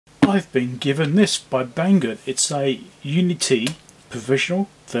I've been given this by Banggood. It's a UNI-T Professional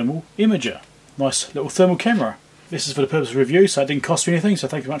Thermal Imager. Nice little thermal camera. This is for the purpose of review, so it didn't cost me anything, so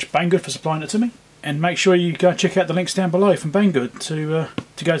thank you very much Banggood for supplying it to me. And make sure you go check out the links down below from Banggood to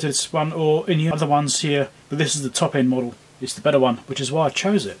go to this one or any other ones here. But this is the top end model. It's the better one, which is why I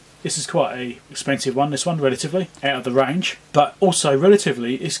chose it. This is quite a expensive one, this one, relatively, out of the range. But also,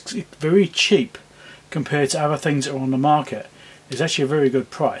 relatively, it's very cheap compared to other things that are on the market. It's actually a very good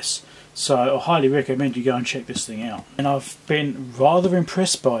price. So I highly recommend you go and check this thing out. And I've been rather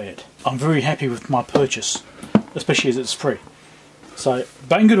impressed by it. I'm very happy with my purchase, especially as it's free. So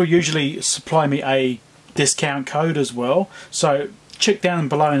Banggood will usually supply me a discount code as well. So check down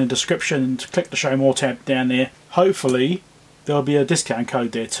below in the description and click the show more tab down there. Hopefully there'll be a discount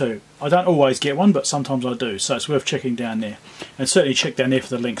code there too. I don't always get one, but sometimes I do, so it's worth checking down there. And certainly check down there for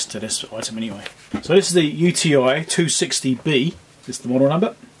the links to this item anyway. So this is the UTi260B, this is the model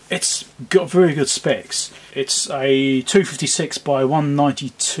number. It's got very good specs. It's a 256 by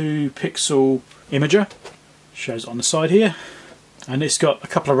 192 pixel imager. Shows on the side here. And it's got a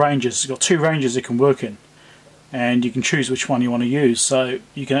couple of ranges. It's got two ranges it can work in. And you can choose which one you want to use. So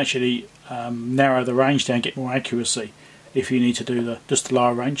you can actually narrow the range down, get more accuracy if you need to do just the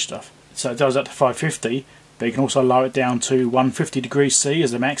lower range stuff. So it does up to 550, but you can also lower it down to 150 degrees C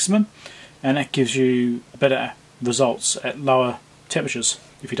as the maximum, and that gives you better results at lower temperatures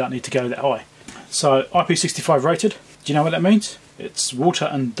if you don't need to go that high. So IP65 rated. Do you know what that means? It's water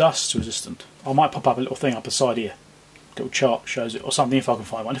and dust resistant. I might pop up a little thing up the side here. A little chart shows it, or something if I can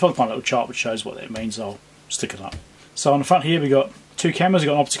find one. If I can find a little chart which shows what that means, I'll stick it up. So on the front here we've got two cameras. We've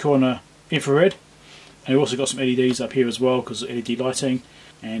got an optical and an infrared. And we've also got some LEDs up here as well because of LED lighting.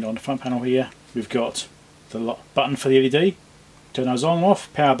 And on the front panel here we've got the button for the LED. Turn those on and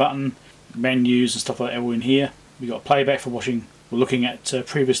off. Power button, menus and stuff like that all in here. We've got playback for watching or looking at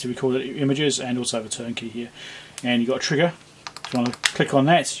previously recorded images, and also the turnkey here. And you've got a trigger. If you want to click on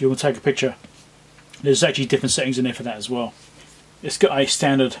that, you will take a picture. There's actually different settings in there for that as well. It's got a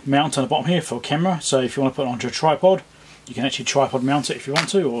standard mount on the bottom here for a camera, so if you want to put it onto a tripod, you can actually tripod mount it if you want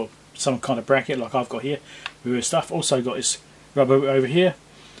to, or some kind of bracket like I've got here with your stuff. Also got this rubber over here.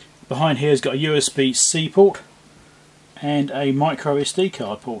 Behind here has got a USB-C port and a micro SD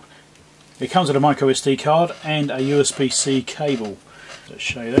card port. It comes with a micro SD card and a USB-C cable. Let's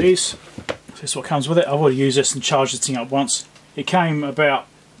show you these. This is what comes with it. I've already used this and charged this thing up once. It came about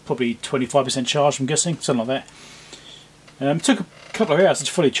probably 25% charged, I'm guessing, something like that. It took a couple of hours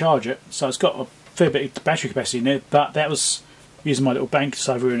to fully charge it, so it's got a fair bit of battery capacity in there, but that was using my little bank just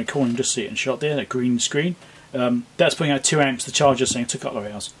over here in the corner. You just see it in shot there, that green screen. That's putting out 2 amps to charge this thing. It took a couple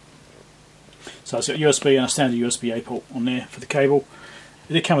of hours. So it's got USB and a standard USB-A port on there for the cable.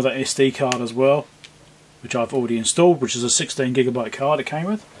 It did come with that SD card as well, which I've already installed, which is a 16GB card it came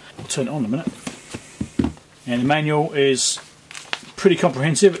with. I'll turn it on in a minute. And the manual is pretty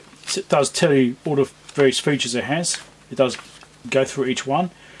comprehensive. It does tell you all the various features it has. It does go through each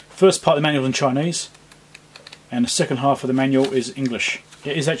one. First part of the manual is in Chinese, and the second half of the manual is English.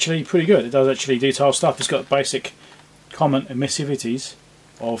 It is actually pretty good. It does actually detail stuff. It's got basic common emissivities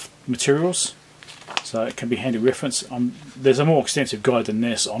of materials, so it can be handy reference. There's a more extensive guide than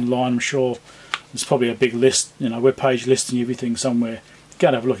this online, I'm sure. There's probably a big list, web page listing everything somewhere. Go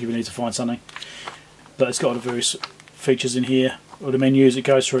and have a look if you need to find something. But it's got all the various features in here. All the menus, it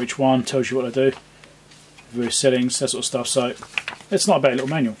goes through each one, tells you what to do. Various settings, that sort of stuff. So it's not a bad little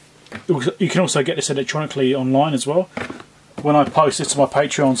manual. You can also get this electronically online as well. When I post this to my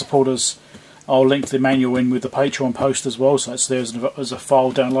Patreon supporters, I'll link the manual in with the Patreon post as well, so it's there as a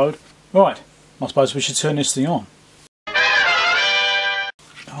file download. Right, I suppose we should turn this thing on.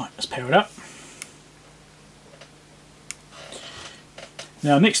 Alright, let's pair it up.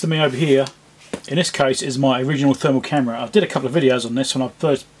 Now next to me over here, in this case, is my original thermal camera. I did a couple of videos on this when I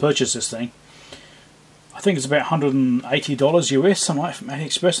first purchased this thing. I think it's about $180 US, something like that, from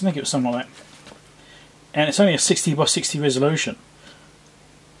AliExpress. I think it was something like that. And it's only a 60 by 60 resolution.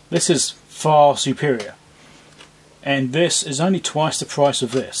 This is far superior. And this is only twice the price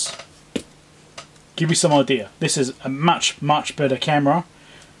of this. Give you some idea. This is a much better camera,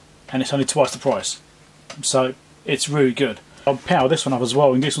 and it's only twice the price. So it's really good. I'll power this one up as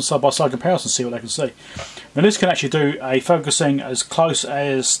well and do some side-by-side comparison and see what they can see. Now this can actually do a focusing as close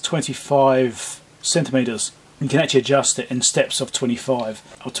as 25 centimeters. You can actually adjust it in steps of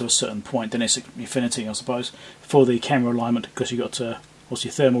 25 up to a certain point. Then it's infinity, I suppose, for the camera alignment, because you've got what's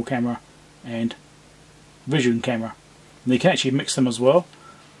your thermal camera and vision camera. And you can actually mix them as well.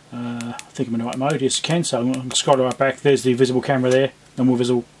 I think I'm in the right mode. Yes, you can. So I'm going to scroll right back. There's the visible camera there, and more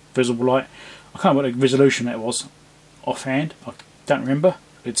visible light. I can't remember what the resolution that was offhand. I don't remember.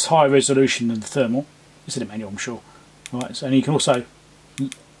 it's higher resolution than the thermal. It's in the manual, I'm sure. Right, so, and you can also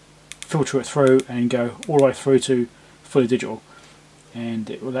filter it through and go all the way through to fully digital, and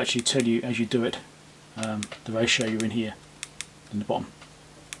it will actually tell you as you do it the ratio you're in here in the bottom,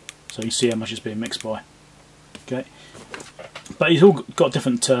 so you see how much is being mixed by. Okay, but it's all got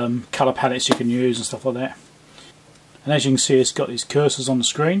different colour palettes you can use and stuff like that. And as you can see, it's got these cursors on the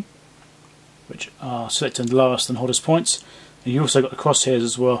screen which are selecting the lowest and hottest points, and you also got the crosshairs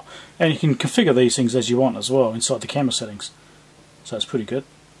as well, and you can configure these things as you want as well inside the camera settings, so it's pretty good.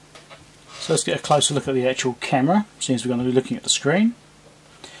 So let's get a closer look at the actual camera, since we're going to be looking at the screen.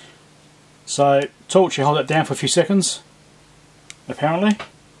 So torch, you hold it down for a few seconds. Apparently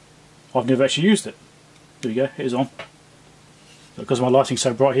I've never actually used it. There we go, it is on. Because my lighting's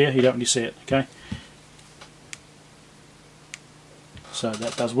so bright here, you don't really see it. Okay, so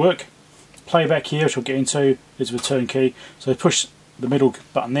that does work. Playback here, which we'll get into, is return key. So push the middle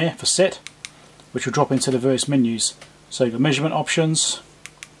button there for set, which will drop into the various menus. So you've got measurement options,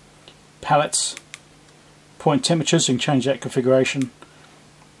 palettes, point temperatures, so you can change that configuration,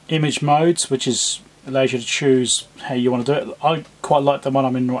 image modes, which allows you to choose how you want to do it. I quite like the one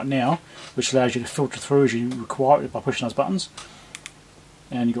I'm in right now, which allows you to filter through as you require it by pushing those buttons.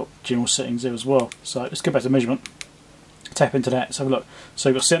 And you've got general settings there as well. So let's go back to measurement, tap into that, let's have a look. So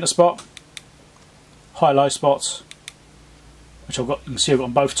you've got center spot, high-low spots, which you can see I've got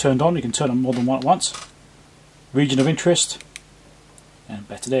them both turned on. You can turn them more than one at once. Region of interest, and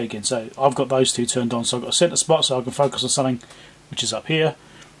back to there again. So I've got those two turned on, so I've got a center spot so I can focus on something which is up here,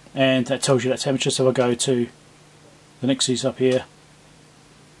 and that tells you that temperature. So I go to the next is up here.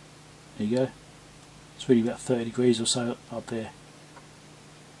 There you go. It's really about 30 degrees or so up there.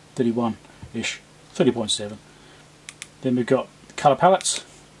 31-ish, 30.7. Then we've got colour palettes.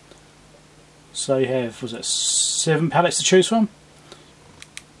 So you have, was it 7 palettes to choose from?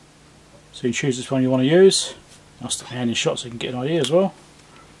 So you choose which one you want to use. I'll stick my hand in shot so you can get an idea as well.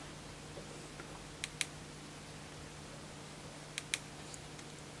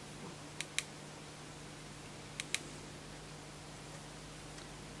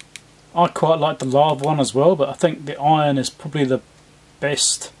 I quite like the live one as well, but I think the iron is probably the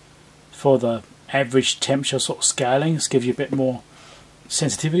best for the average temperature sort of scaling. This gives you a bit more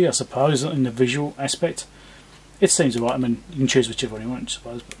sensitivity, I suppose, in the visual aspect. It seems alright. I mean, you can choose whichever one you want, I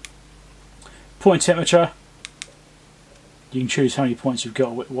suppose. But point temperature, you can choose how many points you've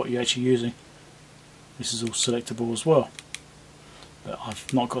got, what you're actually using. This is all selectable as well, but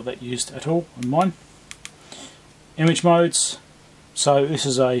I've not got that used at all on mine. Image modes. So this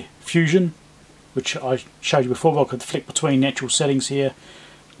is a fusion, which I showed you before, but I could flick between the actual settings here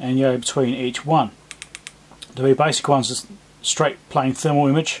and go between each one. The very basic ones is straight plain thermal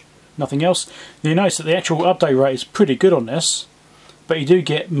image, nothing else. You notice that the actual update rate is pretty good on this, but you do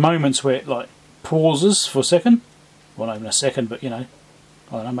get moments where it like pauses for a second. Well, not even a second, but you know,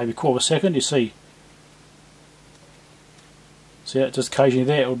 I don't know, maybe a quarter of a second. You see that just occasionally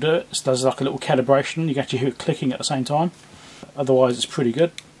there it'll do it. It does like a little calibration. You can actually hear it clicking at the same time. Otherwise it's pretty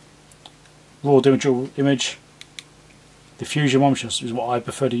good. Raw digital image, the fusion one, which is what I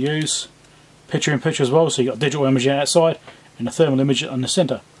prefer to use. Picture in picture as well, so you've got digital image on the outside and a thermal image on the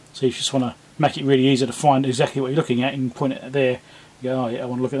centre. So if you just want to make it really easy to find exactly what you're looking at, you can point it there, you go, oh yeah, I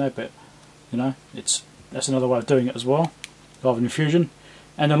want to look at that bit. You know, that's another way of doing it as well, rather than fusion.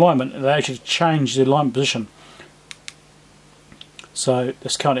 And alignment, it allows you to change the alignment position. So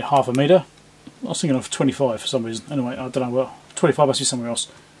that's currently 0.5 metre. I was thinking of 25 for some reason. Anyway, I don't know, well, 25 must be somewhere else.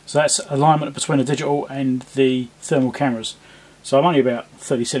 So that's alignment between the digital and the thermal cameras. So I'm only about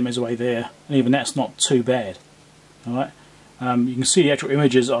 30 centimetres away there, and even that's not too bad. Alright, you can see the actual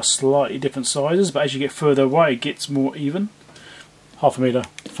images are slightly different sizes, but as you get further away it gets more even. 0.5 metre,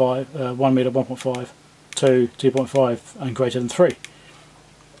 5, 1 metre, 1.5, 2, 2.5 and greater than 3.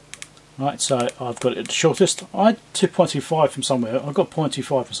 Right, so I've got it at the shortest. I had 2.25 from somewhere. I've got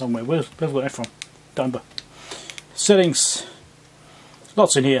 0.25 from somewhere. Where have I got that from? Don't remember. Settings.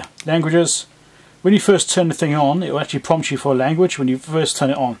 Lots in here. Languages. When you first turn the thing on, it will actually prompt you for a language when you first turn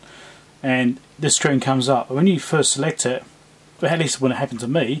it on. And this screen comes up. But when you first select it, at least when it happened to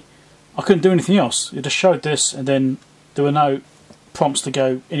me, I couldn't do anything else. It just showed this, and then there were no prompts to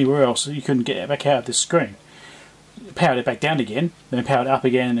go anywhere else. So you couldn't get it back out of this screen. Powered it back down again, then powered it up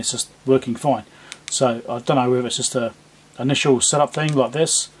again, and it's just working fine. So I don't know whether it's just a initial setup thing like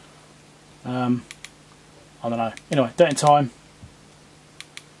this. I don't know. Anyway, date and time,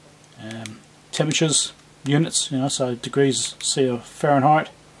 temperatures, units, you know, so degrees C or Fahrenheit.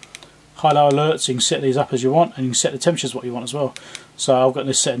 High-low alerts, you can set these up as you want, and you can set the temperatures what you want as well. So I've got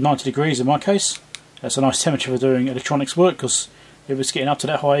this set at 90 degrees in my case. That's a nice temperature for doing electronics work, because If it's getting up to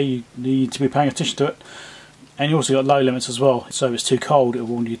that high, you need to be paying attention to it. And you also got low limits as well, so if it's too cold it'll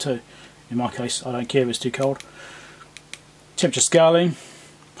warn you too. In my case, I don't care if it's too cold. Temperature scaling,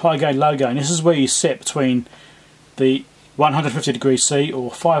 high gain, low gain. This is where you set between the 150 degrees C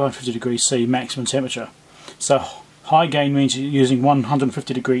or 550 degrees C maximum temperature. So high gain means you're using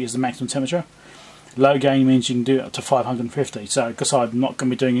 150 degrees as the maximum temperature. Low gain means you can do it up to 550. So because I'm not going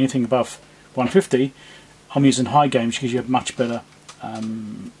to be doing anything above 150, I'm using high gain, which gives you a much better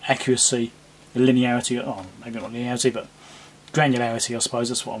accuracy, linearity, oh maybe not linearity, but granularity, I suppose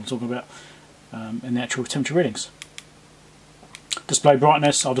that's what I'm talking about, in the actual temperature readings. Display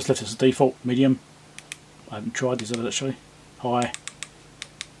brightness, I'll just left it as default, medium. I haven't tried these others actually. High,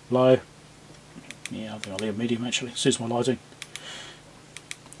 low, yeah I think I'll leave medium actually, suits my lighting.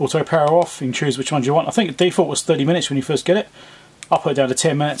 Auto power off, you can choose which ones you want. I think the default was 30 minutes when you first get it. I'll put it down to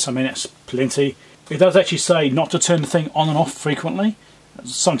 10 minutes, I mean that's plenty. It does actually say not to turn the thing on and off frequently.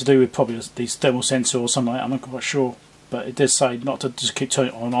 It's something to do with probably these thermal sensor or something like that, I'm not quite sure. But it does say not to just keep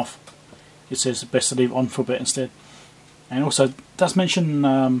turning it on and off. It says best to leave it on for a bit instead. And also it does mention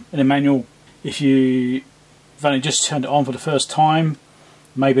in the manual, if you've only just turned it on for the first time,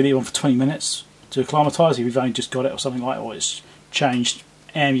 maybe leave it on for 20 minutes to acclimatise if you've only just got it or something like that, or it's changed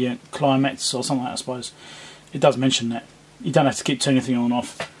ambient climates or something like that, I suppose. It does mention that. You don't have to keep turning anything on and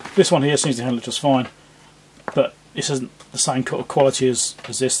off. This one here seems to handle it just fine, but this isn't the same kind of quality as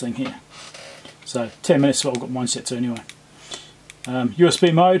this thing here. So 10 minutes is what I've got mine set to anyway.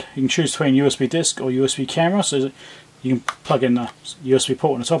 USB mode, you can choose between USB disk or USB camera, so you can plug in the USB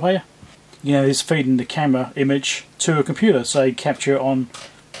port on the top here. You know, it's feeding the camera image to a computer, so you capture it on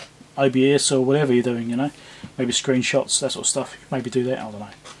OBS or whatever you're doing, you know, maybe screenshots, that sort of stuff. Maybe do that, I don't know.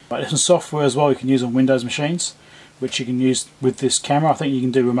 But there's some software as well you can use on Windows machines, which you can use with this camera. I think you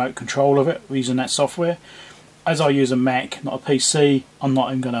can do remote control of it using that software. As I use a Mac, not a PC, I'm not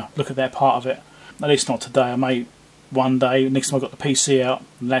even going to look at that part of it. At least not today. I may one day, next time I've got the PC out,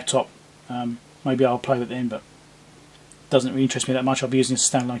 laptop, maybe I'll play with it then, but it doesn't really interest me that much. I'll be using a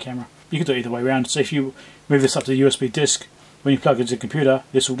standalone camera. You can do it either way around. So if you move this up to the USB disk, when you plug it into the computer,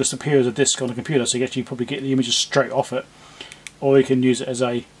 this will just appear as a disk on the computer, so you actually probably get the images straight off it. Or you can use it as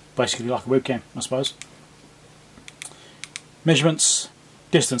a, basically like a webcam, I suppose. Measurements,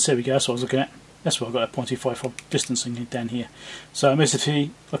 distance, there we go, that's what I was looking at. That's where I got that 0.25 from, distancing down here. So emissivity,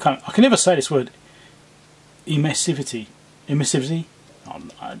 I can never say this word, emissivity. Anyway,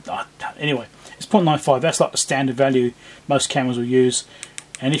 it's 0.95, that's like the standard value most cameras will use.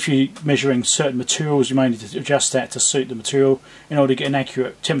 And if you're measuring certain materials, you may need to adjust that to suit the material in order to get an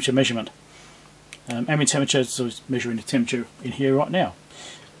accurate temperature measurement. Ambient temperature, so it's measuring the temperature in here right now.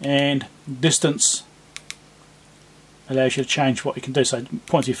 And distance allows you to change what you can do. So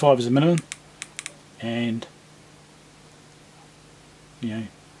 0.25 is the minimum, and you know,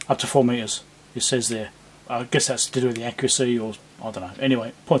 up to 4 meters. It says there. I guess that's to do with the accuracy, or I don't know.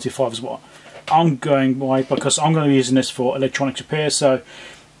 Anyway, 0.25 is what I'm going by, because I'm going to be using this for electronics repair. So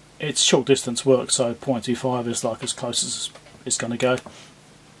it's short distance work. So 0.25 is like as close as it's going to go,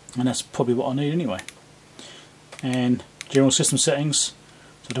 and that's probably what I need anyway. And general system settings.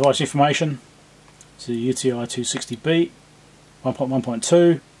 So device information. So the UTi260B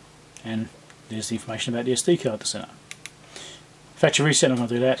 1.1.2, and there's the information about the SD card that's in it. Factory reset, I'm going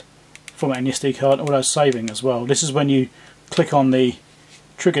to do that. Formatting the SD card, auto saving as well. This is when you click on the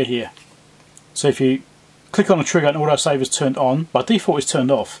trigger here. So if you click on the trigger and auto save is turned on, by default it's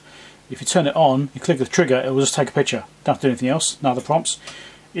turned off. If you turn it on, you click the trigger, it will just take a picture. Don't have to do anything else, no other prompts.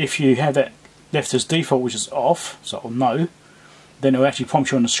 If you have that left as default, which is off, so or no, then it will actually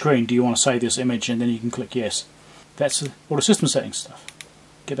prompt you on the screen, do you want to save this image, and then you can click yes. That's all the system settings stuff.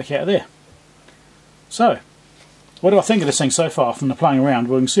 Get back out of there. So, what do I think of this thing so far from the playing around?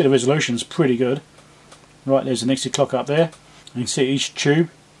 Well, you can see the resolution's pretty good. Right, there's the Nixie clock up there. You can see each tube.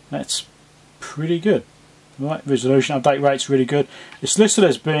 That's pretty good. Right, resolution, update rate's really good. It's listed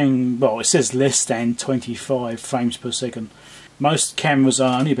as being, well, it says less than 25 frames per second. Most cameras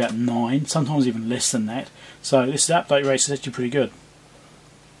are only about 9, sometimes even less than that. So this update rate is actually pretty good.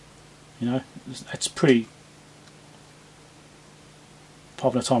 You know, that's pretty.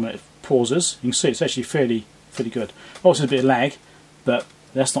 Part of the time it pauses, you can see it's actually fairly good. Also a bit of lag, but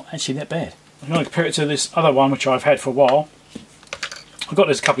that's not actually that bad. I'm going to compare it to this other one which I've had for a while. I got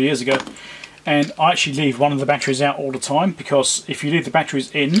this a couple of years ago, and I actually leave one of the batteries out all the time, because if you leave the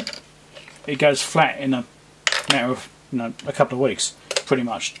batteries in, it goes flat in a matter of a couple of weeks, pretty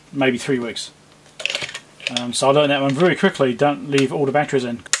much, maybe 3 weeks. So I learned that one very quickly. Don't leave all the batteries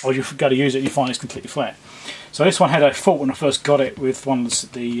in, or you go to use it and you find it's completely flat. So this one had a fault when I first got it with one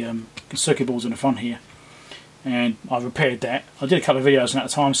of the circuit boards in the front here, and I repaired that. I did a couple of videos on it at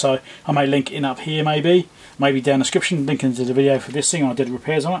the time, so I may link it up here, maybe down in the description, link into the video for this thing. I did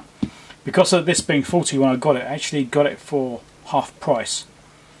repairs on it. Because of this being faulty when I got it, I actually got it for half price.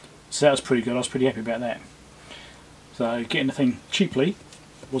 So that was pretty good. I was pretty happy about that. So getting the thing cheaply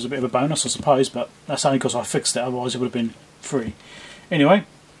was a bit of a bonus, I suppose, but that's only because I fixed it, otherwise it would have been free. Anyway,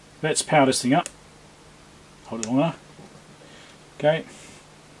 let's power this thing up. Hold it long enough. Okay.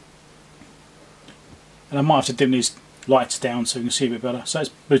 And I might have to dim these lights down so you can see a bit better. So it's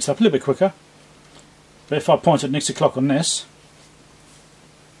booted up a little bit quicker. But if I point at Nixie clock on this,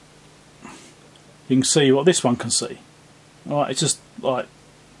 you can see what this one can see. Alright, it's just like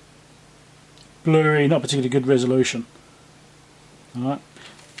blurry, not particularly good resolution. Alright,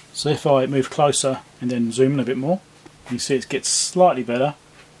 so if I move closer and then zoom in a bit more, you can see it gets slightly better.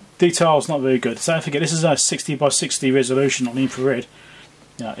 Detail's not very good. So don't forget, this is a 60 by 60 resolution on the infrared.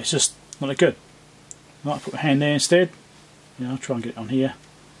 You know, it's just not that good. I might put my hand there instead. You know, try and get it on here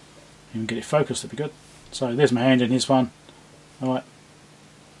and get it focused. That'd be good. So there's my hand in this one. Alright,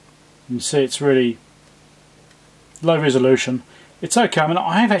 you can see it's really low resolution. It's okay. I mean,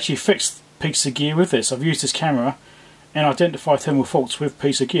 I have actually fixed piece of gear with this. I've used this camera and identified thermal faults with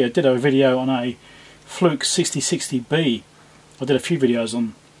piece of gear. I did a video on a Fluke 6060B. I did a few videos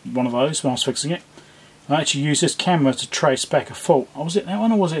on one of those when I was fixing it. I actually used this camera to trace back a fault. Oh, was it that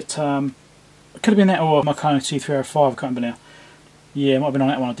one, or was it? It could have been that or Marconi T305. I can't remember now. Yeah, it might have been on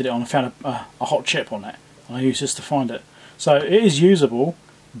that one I did it on. I found a hot chip on that, and I used this to find it. So it is usable,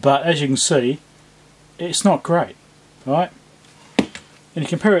 but as you can see, it's not great. Right? And you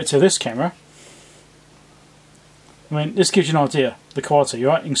compare it to this camera. I mean, this gives you an idea the quality,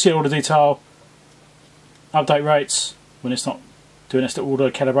 right? You can see all the detail, update rates when it's not doing this little auto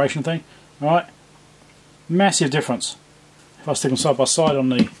calibration thing. Alright? Massive difference. If I stick them side by side on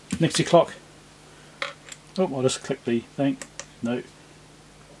the Nixie clock. Oh, I'll just click the thing. No. There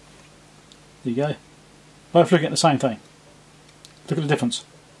you go. Both looking at the same thing. Look at the difference.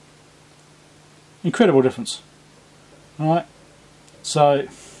 Incredible difference. Alright. So,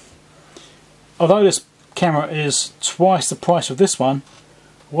 although this camera is twice the price of this one,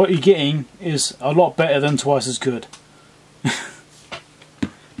 what you're getting is a lot better than twice as good.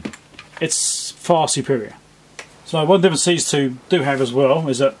 It's far superior. So one difference these two do have as well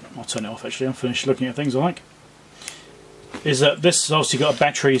is that, I'll turn it off actually, I'm finished looking at things I think, is that this has obviously got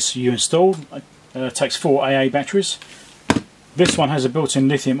batteries you installed. It takes 4 AA batteries. This one has a built-in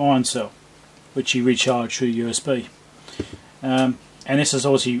lithium ion cell which you recharge through USB. And this is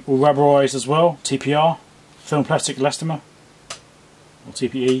obviously all rubberized as well, TPR, thermoplastic elastomer, or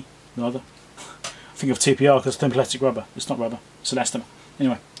TPE rather. I think of TPR because thermoplastic rubber, it's not rubber, it's elastomer.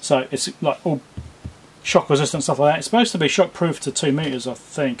 Anyway, so it's like all shock resistant stuff like that. It's supposed to be shock proof to 2 meters, I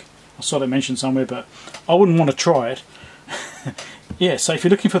think. I saw that mentioned somewhere, but I wouldn't want to try it. Yeah, so if you're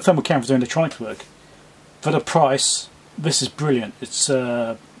looking for a thermal camera doing electronics work, for the price, this is brilliant. It's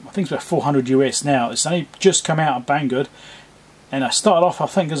I think it's about 400 US now. It's only just come out of Banggood, and I started off, I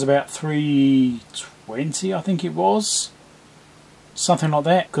think it was about 320, I think it was. Something like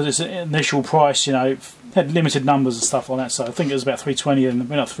that, because it's an initial price, you know, it had limited numbers and stuff like that, so I think it was about 320 and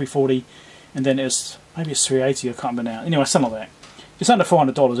went up to 340, and then it's maybe it's 380, I can't remember now. Anyway, something like that. It's under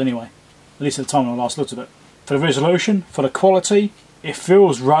 $400 anyway, at least at the time when I last looked at it. For the resolution, for the quality, it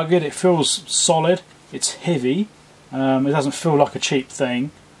feels rugged, it feels solid, it's heavy, it doesn't feel like a cheap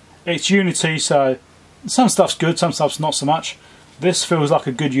thing. It's UNI-T, so some stuff's good, some stuff's not so much. This feels like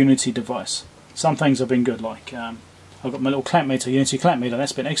a good UNI-T device. Some things have been good, like I've got my little clamp meter, UNI-T clamp meter,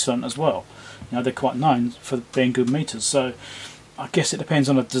 that's been excellent as well. You know, they're quite known for being good meters, so I guess it depends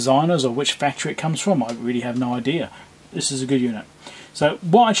on the designers or which factory it comes from. I really have no idea. This is a good unit. So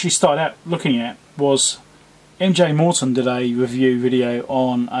what I actually started out looking at was MJ Morton did a review video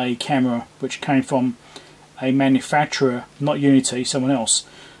on a camera which came from a manufacturer, not UNI-T, someone else.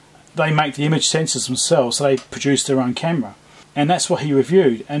 They make the image sensors themselves, so they produce their own camera. And that's what he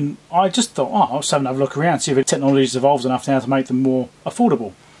reviewed, and I just thought, oh, I'll just have another look around, see if the technology's evolved enough now to make them more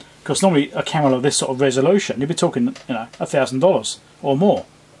affordable. Because normally a camera of this sort of resolution, you'd be talking, you know, $1,000 or more,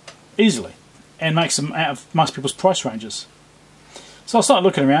 easily, and makes them out of most people's price ranges. So I started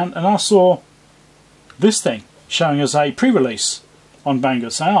looking around, and I saw this thing showing us a pre-release on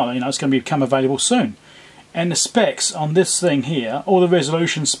Banggood, saying, oh, you know, it's going to become available soon. And the specs on this thing here, all the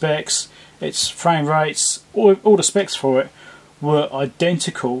resolution specs, its frame rates, all the specs for it, were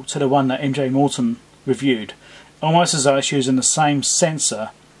identical to the one that MJ Morton reviewed. Almost as though it's using the same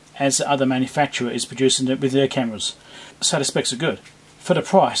sensor as the other manufacturer is producing it with their cameras. So the specs are good. For the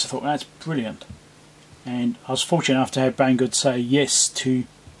price, I thought, that's brilliant. And I was fortunate enough to have Banggood say yes to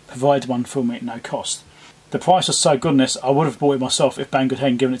provide one for me at no cost. The price was so good on this, I would have bought it myself if Banggood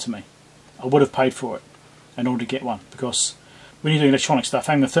hadn't given it to me. I would have paid for it in order to get one, because when you're doing electronic stuff,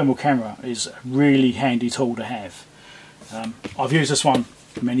 having a thermal camera is a really handy tool to have. I've used this one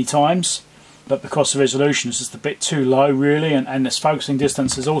many times, but because the resolution is just a bit too low really, and this focusing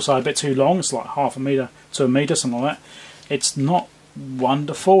distance is also a bit too long, it's like half a metre to a metre, something like that. It's not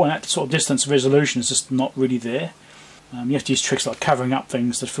wonderful, and that sort of distance resolution is just not really there. You have to use tricks like covering up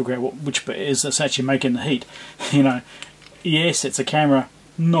things to figure out which bit it is that's actually making the heat. You know, yes, it's a camera,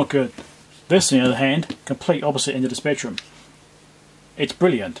 not good. This, on the other hand, complete opposite end of the spectrum. It's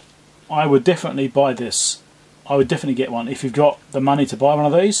brilliant. I would definitely buy this. I would definitely get one. If you've got the money to buy one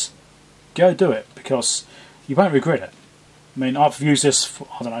of these, go do it, because you won't regret it. I mean, I've used this for,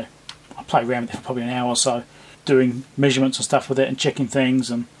 I don't know, I play around with it for probably an hour or so, doing measurements and stuff with it and checking things,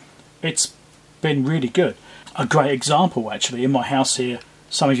 and it's been really good. A great example actually in my house here,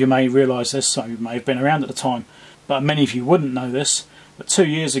 some of you may realise this, some of you may have been around at the time, but many of you wouldn't know this, but 2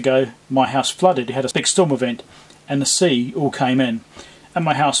 years ago my house flooded. It had a big storm event and the sea all came in and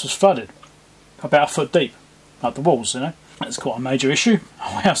my house was flooded about a foot deep up the walls, you know. That's quite a major issue.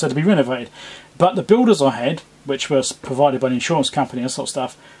 My house had to be renovated, but the builders I had, which was provided by an insurance company and sort of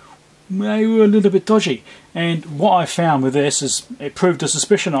stuff, they were a little bit dodgy, and what I found with this is it proved a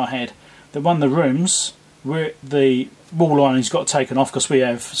suspicion I had, that one of the rooms where the wall lining's got taken off, because we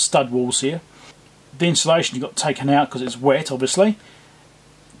have stud walls here, the insulation got taken out because it's wet obviously.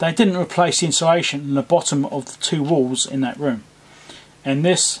 They didn't replace the insulation in the bottom of the two walls in that room, and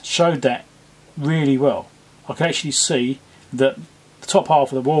this showed that really well. I could actually see that the top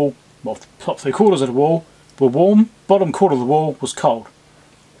half of the wall, well, the top 3/4 of the wall were warm, bottom quarter of the wall was cold,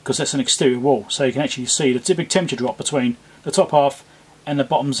 because that's an exterior wall, so you can actually see the typical temperature drop between the top half and the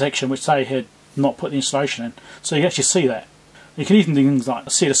bottom section, which they had not put the insulation in. So you can actually see that. You can even do things like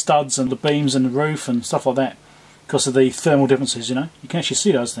see the studs and the beams and the roof and stuff like that, because of the thermal differences, you know. You can actually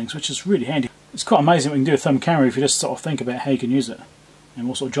see those things, which is really handy. It's quite amazing what you can do with a thermal camera if you just sort of think about how you can use it and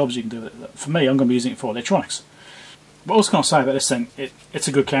what sort of jobs you can do with it. For me, I'm going to be using it for electronics. What else can I say about this thing? It's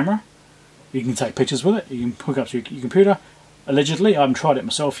a good camera. You can take pictures with it. You can hook up to your computer. Allegedly, I haven't tried it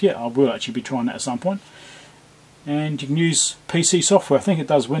myself yet. I will actually be trying that at some point. And you can use PC software. I think it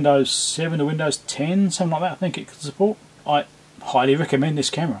does Windows 7 to Windows 10, something like that. I think it can support. I highly recommend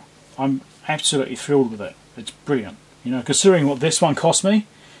this camera. I'm absolutely thrilled with it. It's brilliant. You know, considering what this one cost me,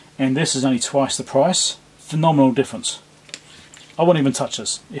 and this is only twice the price, phenomenal difference. I won't even touch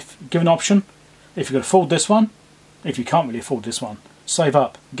this. If given an option, if you can afford this one, if you can't really afford this one, save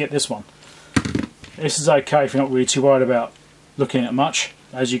up, get this one. This is okay if you're not really too worried about looking at much.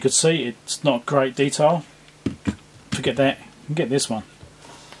 As you can see, it's not great detail. Forget that, you can get this one.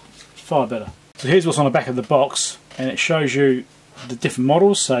 Far better. So here's what's on the back of the box, and it shows you the different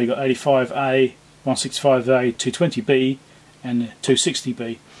models. So you've got 85A, 165A, 220B and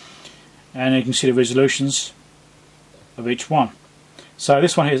 260B, and you can see the resolutions of each one. So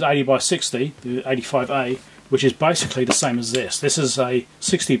this one here is 80 by 60, the 85A, which is basically the same as this. This is a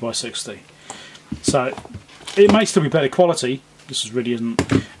 60 by 60. So it may still be better quality. This is really isn't.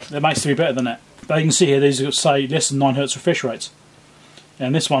 It may still be better than that. But you can see here these say less than 9 Hz refresh rates,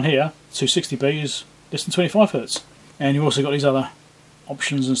 and this one here, 260B, is less than 25 Hz. And you've also got these other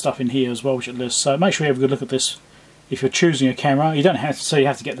options and stuff in here as well, which it lists. So make sure you have a good look at this. If you're choosing a camera, you don't have to say you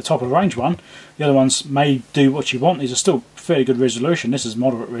have to get the top of the range one. The other ones may do what you want. These are still fairly good resolution. This is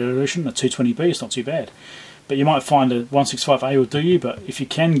moderate resolution. The 220B is not too bad. But you might find the 165A will do you. But if you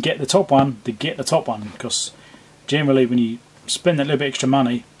can get the top one, then get the top one, because generally when you spend that little bit extra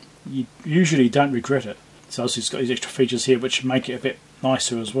money, you usually don't regret it. So it's got these extra features here which make it a bit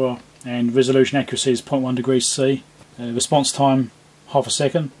nicer as well. And resolution accuracy is 0.1 degrees C. Response time half a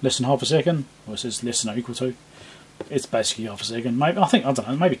second, less than half a second. Well, it says less than or equal to. It's basically half a second. Maybe I don't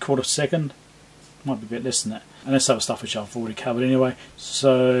know, maybe quarter of a second. Might be a bit less than that. And this other stuff which I've already covered anyway.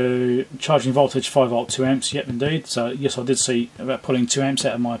 So charging voltage 5 volt 2 amps. Yep, indeed. So yes, I did see about pulling 2 amps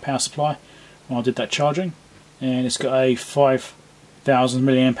out of my power supply when I did that charging. And it's got a 5,000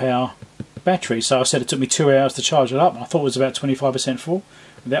 milliamp hour battery. So I said it took me 2 hours to charge it up, and I thought it was about 25% full.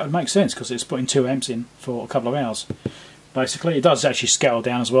 That would make sense because it's putting 2 amps in for a couple of hours. Basically, it does actually scale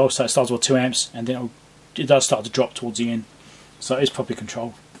down as well. So it starts with 2 amps, and then it does start to drop towards the end. So it is properly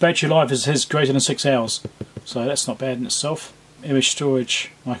controlled. Battery life is greater than 6 hours, so that's not bad in itself. Image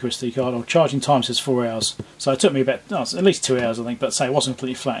storage, micro SD card, or charging time says 4 hours. So it took me about at least 2 hours, I think, but say it wasn't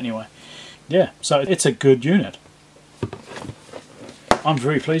completely flat anyway. Yeah, so it's a good unit. I'm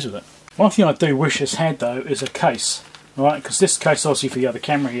very pleased with it. One thing I do wish this had though is a case, right? Because this case obviously for the other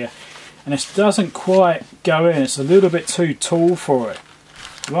camera here, and this doesn't quite go in. It's a little bit too tall for it.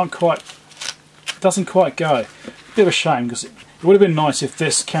 It won't quite doesn't quite go. Bit of a shame, because it would have been nice if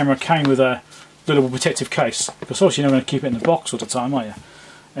this camera came with a little protective case, because obviously you're not going to keep it in the box all the time, are you?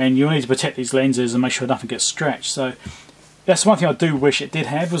 And you'll need to protect these lenses and make sure nothing gets scratched. So that's one thing I do wish it did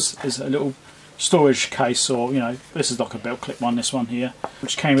have, is a little storage case, or, you know, this is like a belt clip one, this one here,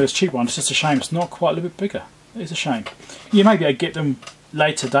 which came with this cheap one. It's just a shame it's not quite a little bit bigger. It's a shame. You may be able to get them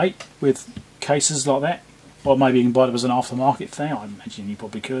later date with cases like that, or maybe you can buy them as an aftermarket thing. I imagine you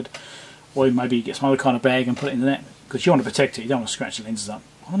probably could. Or maybe you get some other kind of bag and put it in that, because you want to protect it, you don't want to scratch the lenses up.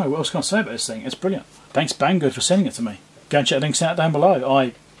 I don't know what else can I say about this thing. It's brilliant. Thanks Banggood for sending it to me. Go and check the links out down below.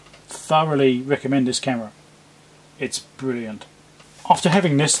 I thoroughly recommend this camera. It's brilliant. After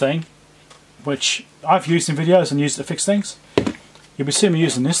having this thing, which I've used in videos and used it to fix things, you'll be seeing me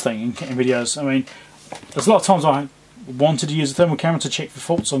using this thing in videos. I mean, there's a lot of times I wanted to use a thermal camera to check for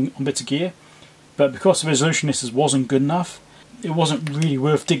faults on bits of gear, but because the resolution this wasn't good enough, it wasn't really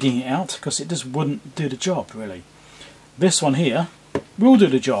worth digging it out, because it just wouldn't do the job really. This one here will do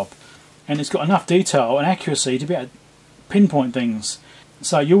the job, and it's got enough detail and accuracy to be able to pinpoint things.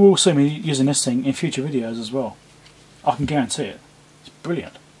 So you will see me using this thing in future videos as well. I can guarantee it. It's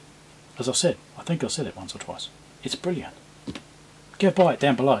brilliant. As I said, I think I said it once or twice. It's brilliant. Go buy it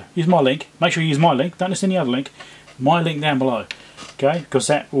down below. Use my link. Make sure you use my link. Don't listen to any other link. My link down below. Okay? Because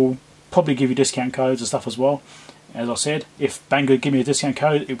that will probably give you discount codes and stuff as well. As I said, if Banggood give me a discount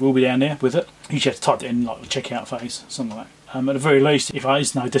code, it will be down there with it. You just have to type it in like the checkout phase, something like that. At the very least, if there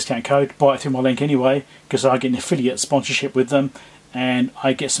is no discount code, buy it through my link anyway, because I get an affiliate sponsorship with them, and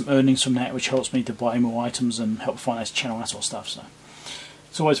I get some earnings from that, which helps me to buy more items and help finance the channel, that sort of stuff. So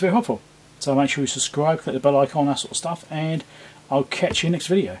it's always very helpful. So make sure you subscribe, click the bell icon, that sort of stuff, and I'll catch you in the next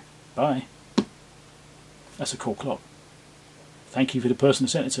video. Bye. That's a cool clock. Thank you for the person who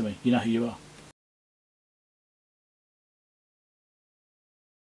sent it to me. You know who you are.